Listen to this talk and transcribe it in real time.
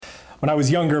When I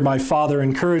was younger, my father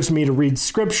encouraged me to read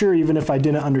Scripture, even if I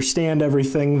didn't understand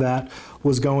everything that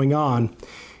was going on.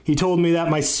 He told me that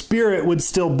my spirit would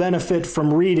still benefit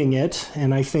from reading it,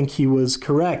 and I think he was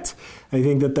correct. I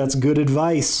think that that's good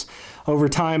advice. Over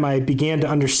time, I began to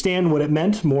understand what it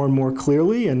meant more and more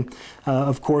clearly, and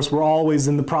of course, we're always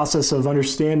in the process of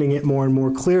understanding it more and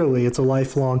more clearly. It's a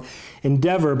lifelong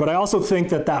endeavor, but I also think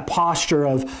that that posture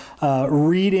of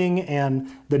reading and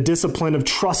the discipline of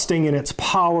trusting in its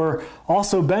power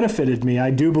also benefited me. I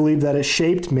do believe that it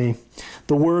shaped me.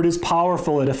 The Word is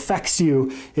powerful. It affects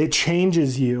you. It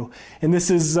changes you. And this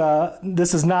is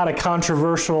not a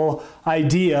controversial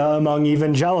idea among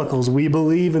evangelicals. We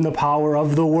believe in the power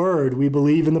of the Word. We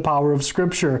believe in the power of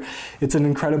Scripture. It's an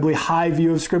incredibly high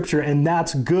view of Scripture, and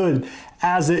that's good,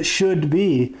 as it should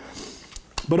be.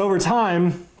 But over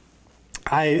time,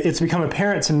 it's become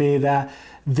apparent to me that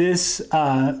this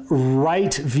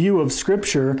right view of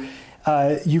Scripture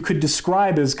you could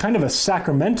describe as kind of a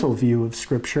sacramental view of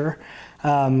Scripture.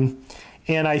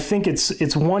 And I think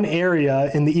it's one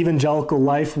area in the evangelical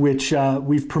life which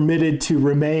we've permitted to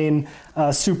remain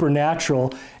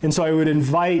supernatural. And so I would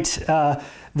invite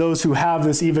those who have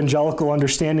this evangelical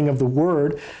understanding of the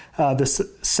Word, this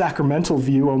sacramental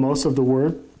view almost of the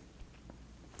Word,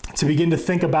 to begin to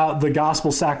think about the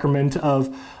gospel sacrament of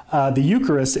the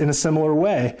Eucharist in a similar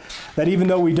way. That even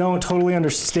though we don't totally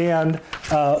understand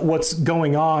what's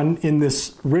going on in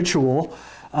this ritual,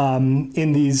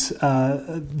 in this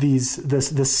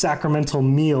sacramental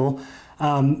meal,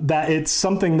 that it's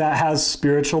something that has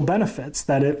spiritual benefits,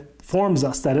 that it forms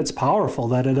us, that it's powerful,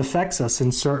 that it affects us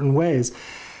in certain ways.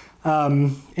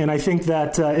 And I think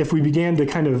that if we began to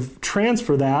kind of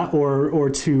transfer that or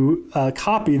to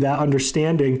copy that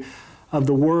understanding of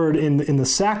the Word in the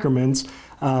sacraments,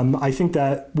 I think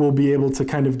that we'll be able to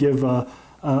kind of give a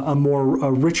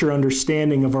richer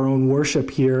understanding of our own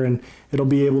worship here, and it'll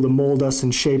be able to mold us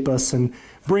and shape us and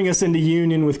bring us into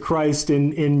union with Christ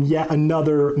in yet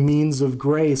another means of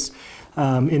grace,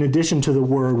 in addition to the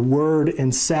Word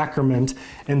and sacrament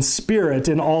and Spirit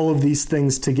and all of these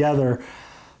things together.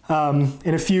 And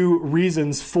a few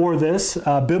reasons for this.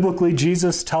 Biblically,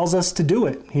 Jesus tells us to do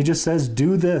it. He just says,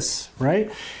 do this, right?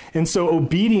 And so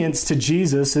obedience to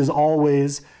Jesus is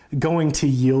always going to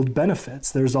yield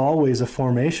benefits. There's always a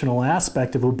formational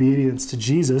aspect of obedience to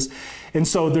Jesus. And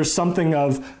so there's something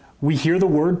of, we hear the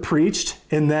Word preached,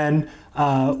 and then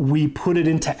we put it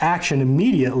into action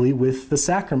immediately with the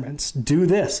sacraments. Do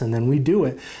this, and then we do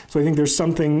it. So I think there's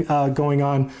something going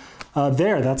on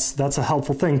there. That's a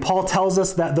helpful thing. Paul tells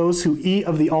us that those who eat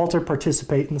of the altar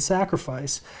participate in the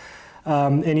sacrifice.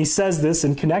 And he says this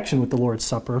in connection with the Lord's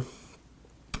Supper.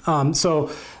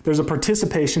 So there's a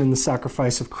participation in the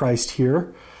sacrifice of Christ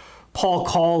here. Paul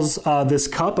calls this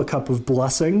cup a cup of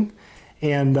blessing,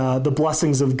 and the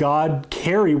blessings of God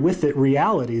carry with it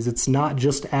realities. It's not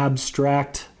just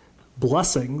abstract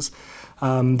blessings.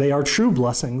 They are true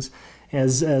blessings.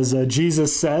 As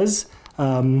Jesus says,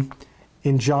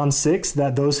 in John 6,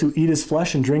 that those who eat his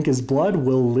flesh and drink his blood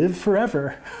will live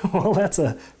forever. Well, that's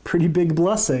a pretty big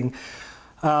blessing.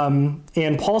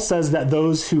 And Paul says that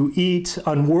those who eat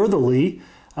unworthily,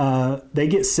 they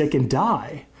get sick and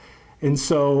die. And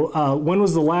so when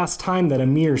was the last time that a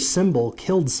mere symbol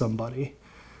killed somebody?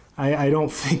 I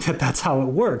don't think that that's how it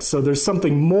works. So there's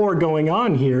something more going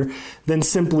on here than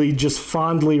simply just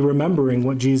fondly remembering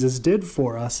what Jesus did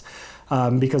for us.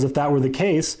 Because if that were the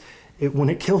case, it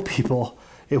wouldn't kill people.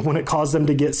 It wouldn't cause them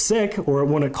to get sick, or it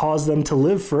wouldn't cause them to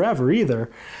live forever either.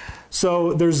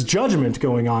 So there's judgment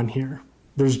going on here.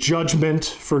 There's judgment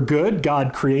for good.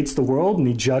 God creates the world and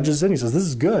he judges it. He says, this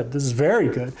is good. This is very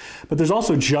good. But there's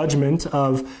also judgment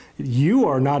of you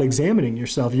are not examining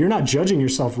yourself. You're not judging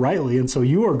yourself rightly. And so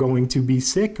you are going to be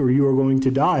sick or you are going to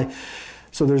die.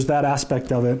 So there's that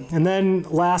aspect of it. And then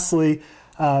lastly,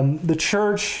 the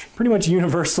church, pretty much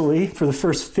universally, for the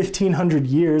first 1,500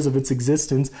 years of its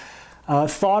existence,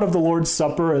 thought of the Lord's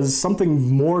Supper as something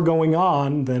more going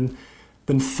on than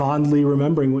fondly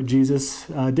remembering what Jesus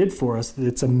did for us.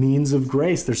 It's a means of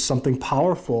grace. There's something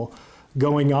powerful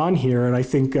going on here. And I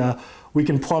think we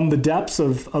can plumb the depths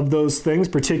of those things,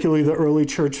 particularly the early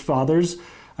church fathers.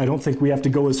 I don't think we have to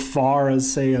go as far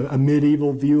as, say, a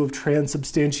medieval view of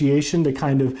transubstantiation to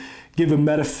kind of give a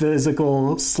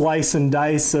metaphysical slice and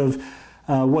dice of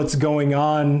what's going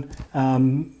on.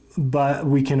 But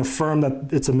we can affirm that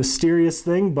it's a mysterious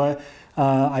thing, but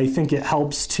I think it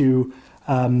helps to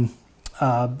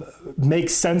make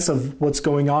sense of what's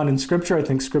going on in Scripture. I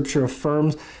think Scripture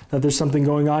affirms that there's something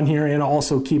going on here and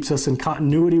also keeps us in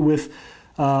continuity with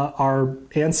our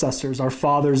ancestors, our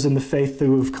fathers in the faith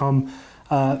who have come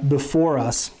before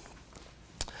us.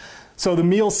 So the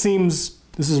meal seems,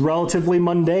 this is relatively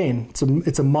mundane.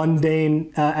 It's a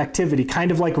mundane activity, kind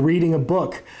of like reading a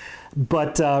book.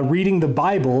 But reading the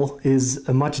Bible is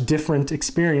a much different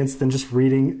experience than just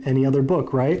reading any other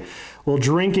book, right? Well,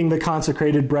 drinking the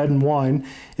consecrated bread and wine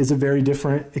is a very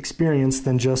different experience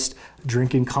than just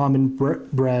drinking common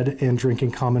bread and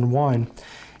drinking common wine.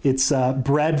 It's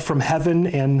bread from heaven,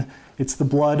 and it's the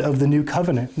blood of the new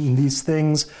covenant. And these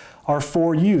things are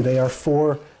for you. They are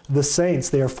for the saints.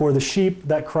 They are for the sheep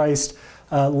that Christ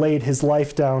laid his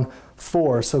life down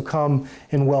for. So come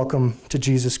and welcome to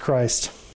Jesus Christ.